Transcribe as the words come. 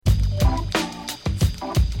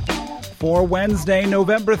For Wednesday,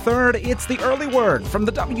 November 3rd, it's the Early Word from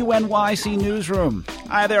the WNYC Newsroom.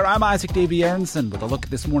 Hi there, I'm Isaac Davey Aronson with a look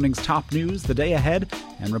at this morning's top news, the day ahead,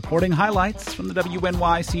 and reporting highlights from the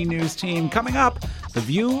WNYC News team. Coming up, the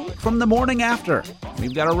view from the morning after.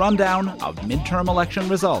 We've got a rundown of midterm election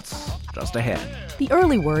results just ahead. The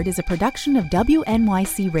Early Word is a production of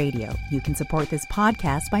WNYC Radio. You can support this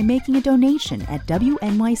podcast by making a donation at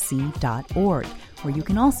WNYC.org, where you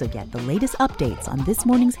can also get the latest updates on this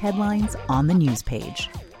morning's headlines on the news page.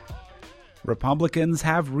 Republicans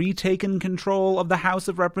have retaken control of the House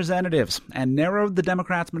of Representatives and narrowed the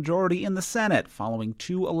Democrats' majority in the Senate following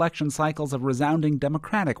 2 election cycles of resounding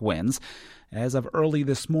Democratic wins. As of early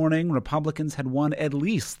this morning, Republicans had won at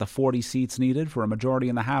least the 40 seats needed for a majority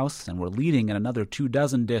in the House and were leading in another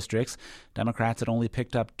 24 districts. Democrats had only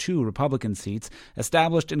picked up 2 Republican seats.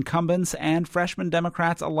 Established incumbents and freshman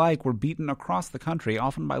Democrats alike were beaten across the country,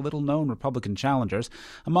 often by little-known Republican challengers.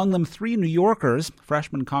 Among them, 3 New Yorkers.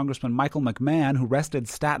 Freshman Congressman Michael McMahon, who wrested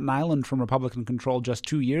Staten Island from Republican control just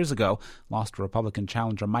 2 years ago, lost to Republican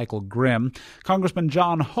challenger Michael Grimm. Congressman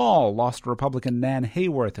John Hall lost to Republican Nan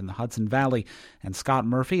Hayworth in the Hudson Valley. And Scott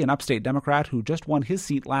Murphy, an upstate Democrat who just won his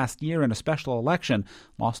seat last year in a special election,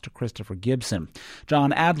 lost to Christopher Gibson.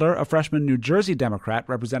 John Adler, a freshman New Jersey Democrat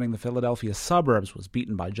representing the Philadelphia suburbs, was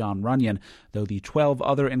beaten by John Runyon, though the 12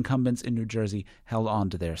 other incumbents in New Jersey held on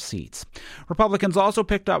to their seats. Republicans also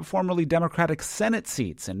picked up formerly Democratic Senate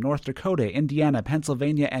seats in North Dakota, Indiana,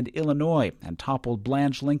 Pennsylvania, and Illinois, and toppled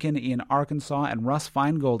Blanche Lincoln in Arkansas and Russ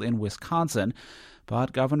Feingold in Wisconsin.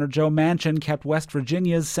 But Governor Joe Manchin kept West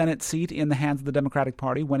Virginia's Senate seat in the hands of the Democratic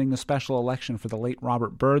Party, winning the special election for the late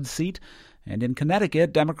Robert Byrd's seat. And in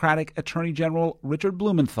Connecticut, Democratic Attorney General Richard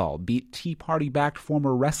Blumenthal beat Tea Party-backed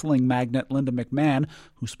former wrestling magnate Linda McMahon,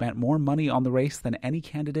 who spent more money on the race than any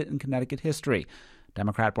candidate in Connecticut history.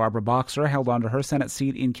 Democrat Barbara Boxer held on to her Senate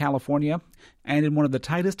seat in California. And in one of the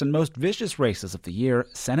tightest and most vicious races of the year,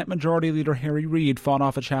 Senate Majority Leader Harry Reid fought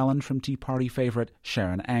off a challenge from Tea Party favorite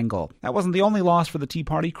Sharon Angle. That wasn't the only loss for the Tea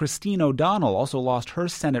Party. Christine O'Donnell also lost her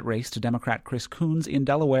Senate race to Democrat Chris Coons in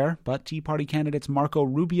Delaware, but Tea Party candidates Marco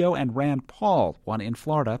Rubio and Rand Paul won in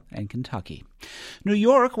Florida and Kentucky. New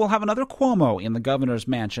York will have another Cuomo in the governor's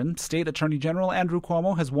mansion. State Attorney General Andrew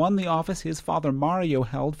Cuomo has won the office his father Mario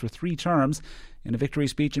held for 3 terms. In a victory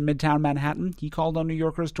speech in Midtown Manhattan, he called on New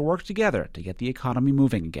Yorkers to work together to get the economy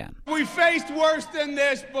moving again. We faced worse than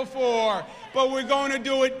this before, but we're going to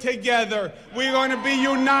do it together. We're going to be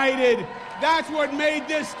united. That's what made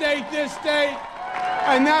this state,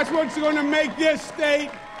 and that's what's going to make this state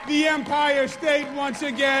the Empire State once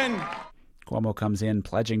again. Cuomo comes in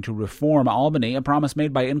pledging to reform Albany, a promise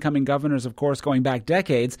made by incoming governors, of course, going back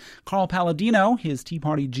decades. Carl Palladino, his Tea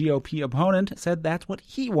Party GOP opponent, said that's what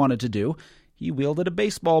he wanted to do. He wielded a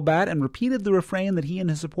baseball bat and repeated the refrain that he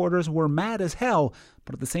and his supporters were mad as hell,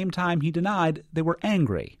 but at the same time he denied they were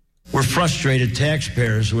angry. We're frustrated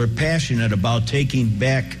taxpayers who are passionate about taking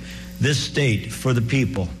back this state for the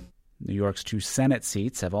people. New York's 2 Senate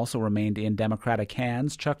seats have also remained in Democratic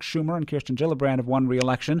hands. Chuck Schumer and Kirsten Gillibrand have won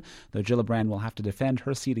re-election, though Gillibrand will have to defend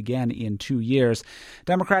her seat again in 2 years.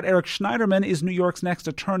 Democrat Eric Schneiderman is New York's next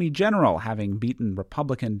Attorney General, having beaten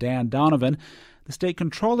Republican Dan Donovan. The state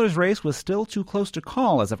controller's race was still too close to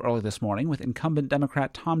call as of early this morning, with incumbent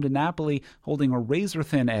Democrat Tom DiNapoli holding a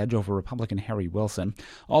razor-thin edge over Republican Harry Wilson.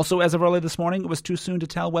 Also, as of early this morning, it was too soon to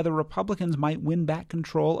tell whether Republicans might win back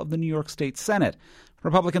control of the New York State Senate.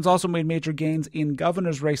 Republicans also made major gains in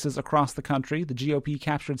governor's races across the country. The GOP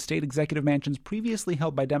captured state executive mansions previously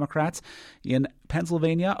held by Democrats in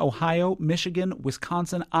Pennsylvania, Ohio, Michigan,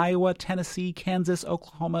 Wisconsin, Iowa, Tennessee, Kansas,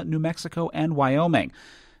 Oklahoma, New Mexico, and Wyoming.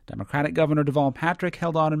 Democratic Governor Deval Patrick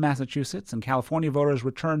held on in Massachusetts, and California voters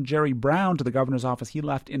returned Jerry Brown to the governor's office he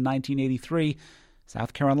left in 1983.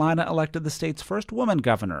 South Carolina elected the state's first woman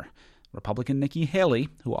governor, Republican Nikki Haley,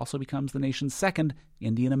 who also becomes the nation's second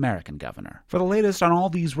Indian-American governor. For the latest on all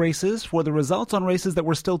these races, for the results on races that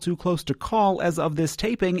were still too close to call as of this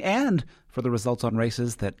taping, and for the results on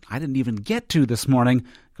races that I didn't even get to this morning,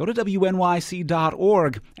 go to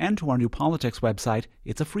WNYC.org and to our new politics website,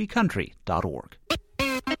 itsafreecountry.org.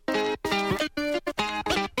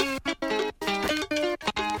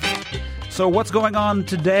 So what's going on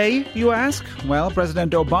today, you ask? Well,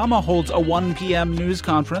 President Obama holds a 1 p.m. news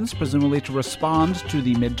conference, presumably to respond to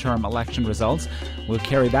the midterm election results. We'll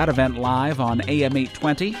carry that event live on AM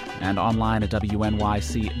 820 and online at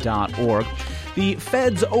WNYC.org. The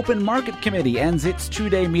Fed's Open Market Committee ends its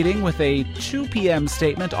 2-day meeting with a 2 p.m.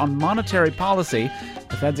 statement on monetary policy.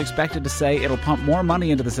 The Fed's expected to say it'll pump more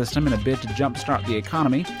money into the system in a bid to jumpstart the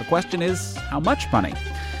economy. The question is, how much money?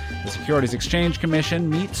 The Securities Exchange Commission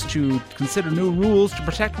meets to consider new rules to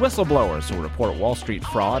protect whistleblowers who report Wall Street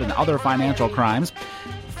fraud and other financial crimes.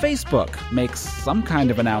 Facebook makes some kind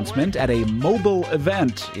of announcement at a mobile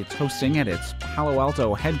event it's hosting at its Palo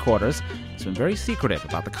Alto headquarters. It's been very secretive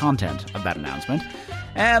about the content of that announcement.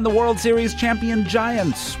 And the World Series champion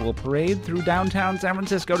Giants will parade through downtown San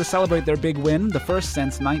Francisco to celebrate their big win, the first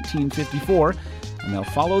since 1954. And they'll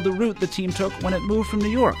follow the route the team took when it moved from New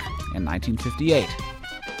York in 1958.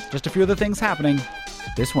 Just a few of the things happening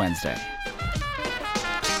this Wednesday.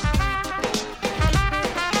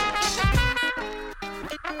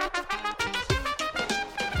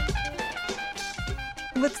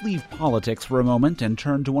 Let's leave politics for a moment and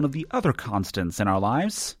turn to one of the other constants in our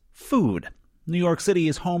lives, food. New York City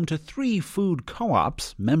is home to 3 food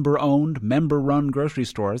co-ops, member-owned, member-run grocery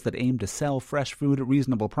stores that aim to sell fresh food at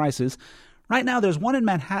reasonable prices. Right now, there's 1 in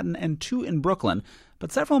Manhattan and 2 in Brooklyn,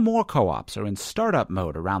 but several more co-ops are in startup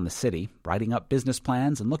mode around the city, writing up business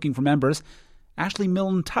plans and looking for members. Ashley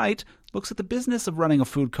Milne-Tite looks at the business of running a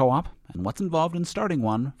food co-op and what's involved in starting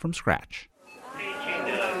one from scratch.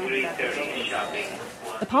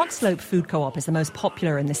 The Park Slope Food Co-op is the most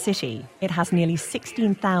popular in the city. It has nearly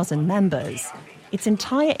 16,000 members. Its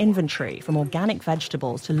entire inventory, from organic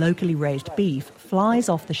vegetables to locally raised beef, flies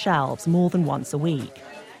off the shelves more than once a week.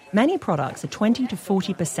 Many products are 20 to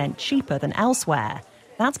 40% cheaper than elsewhere.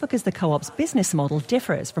 That's because the co-op's business model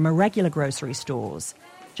differs from a regular grocery store's.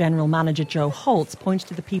 General Manager Joe Holtz points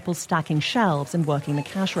to the people stacking shelves and working the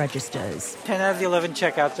cash registers. 10 out of the 11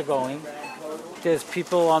 checkouts are going. There's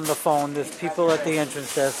people on the phone, there's people at the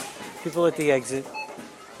entrance desk, people at the exit,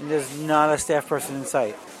 and there's not a staff person in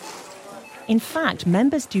sight. In fact,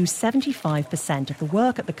 members do 75% of the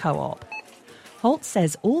work at the co-op. Holtz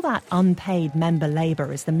says all that unpaid member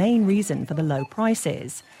labor is the main reason for the low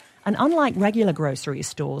prices. And unlike regular grocery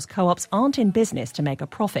stores, co-ops aren't in business to make a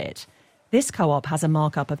profit. This co-op has a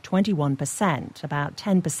markup of 21%, about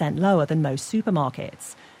 10% lower than most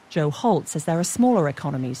supermarkets. Joe Holtz says there are smaller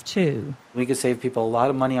economies too. We could save people a lot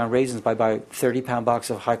of money on raisins by buying a 30-pound box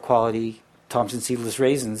of high-quality Thompson seedless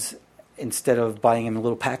raisins instead of buying them in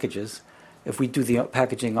little packages if we do the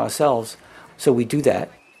packaging ourselves. So we do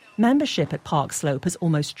that. Membership at Park Slope has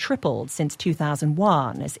almost tripled since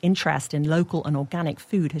 2001 as interest in local and organic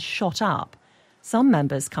food has shot up. Some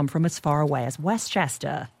members come from as far away as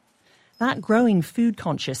Westchester. That growing food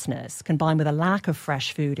consciousness, combined with a lack of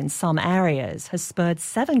fresh food in some areas, has spurred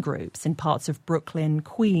 7 groups in parts of Brooklyn,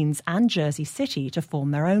 Queens, and Jersey City to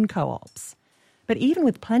form their own co-ops. But even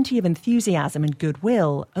with plenty of enthusiasm and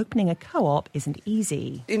goodwill, opening a co-op isn't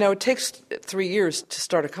easy. You know, it takes 3 years to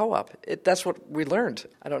start a co-op. That's what we learned.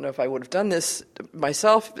 I don't know if I would have done this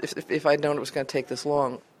myself if I'd known it was going to take this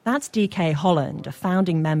long. That's DK Holland, a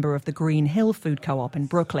founding member of the Green Hill Food Co-op in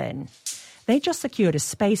Brooklyn. They just secured a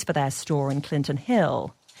space for their store in Clinton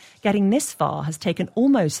Hill. Getting this far has taken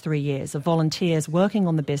almost 3 years of volunteers working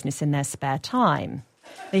on the business in their spare time.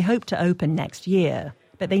 They hope to open next year,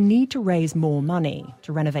 but they need to raise more money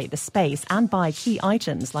to renovate the space and buy key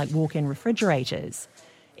items like walk-in refrigerators.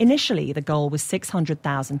 Initially, the goal was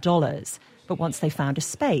 $600,000, but once they found a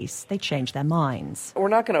space, they changed their minds. We're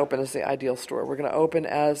not going to open as the ideal store. We're going to open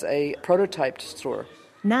as a prototyped store.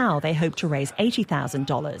 Now they hope to raise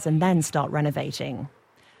 $80,000 and then start renovating.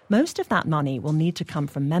 Most of that money will need to come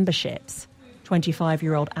from memberships.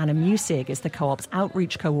 25-year-old Anna Musig is the co-op's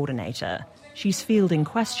outreach coordinator. She's fielding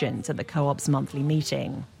questions at the co-op's monthly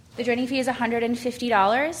meeting. The joining fee is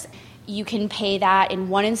 $150. You can pay that in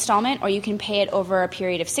one installment, or you can pay it over a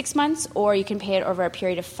period of 6 months, or you can pay it over a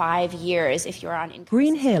period of 5 years if you're on income.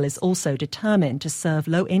 Green Hill is also determined to serve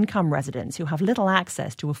low-income residents who have little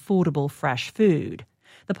access to affordable fresh food.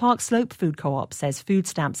 The Park Slope Food Co-op says food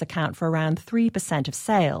stamps account for around 3% of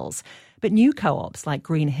sales, but new co-ops like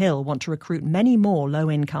Green Hill want to recruit many more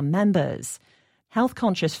low-income members.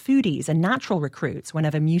 Health-conscious foodies are natural recruits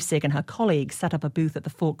whenever Musig and her colleagues set up a booth at the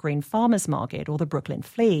Fort Greene Farmers Market or the Brooklyn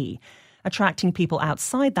Flea. Attracting people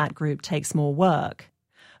outside that group takes more work.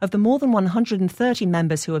 Of the more than 130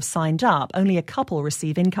 members who have signed up, only a couple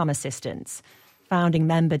receive income assistance. Founding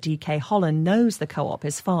member DK Holland knows the co-op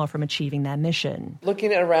is far from achieving their mission.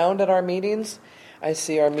 Looking around at our meetings, I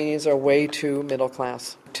see our meetings are way too middle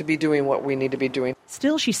class to be doing what we need to be doing.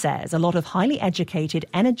 Still, she says, a lot of highly educated,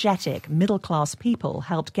 energetic, middle-class people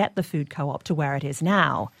helped get the food co-op to where it is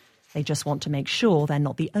now. They just want to make sure they're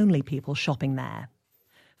not the only people shopping there.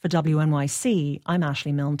 For WNYC, I'm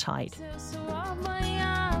Ashley Milne-Tite.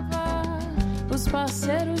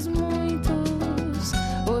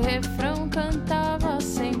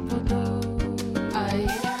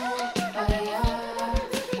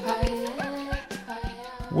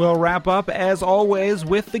 We'll wrap up, as always,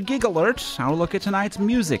 with the Gig Alert, our look at tonight's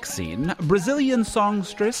music scene. Brazilian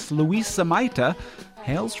songstress Luísa Maita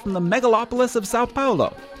hails from the megalopolis of Sao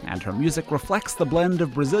Paulo, and her music reflects the blend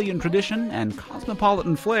of Brazilian tradition and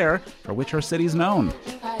cosmopolitan flair for which her city's known.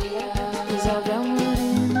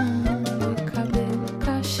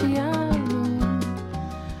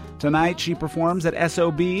 Tonight she performs at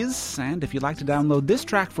SOB's, and if you'd like to download this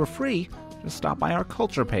track for free, just stop by our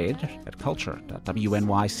culture page at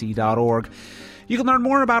culture.wnyc.org. You can learn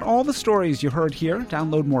more about all the stories you heard here,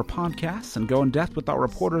 download more podcasts, and go in depth with our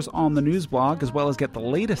reporters on the news blog, as well as get the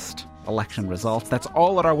latest election results. That's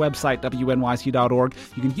all at our website, wnyc.org.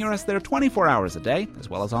 You can hear us there 24 hours a day, as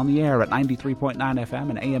well as on the air at 93.9 FM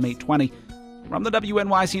and AM 820. From the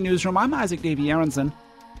WNYC Newsroom, I'm Isaac Davey Aronson.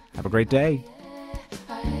 Have a great day.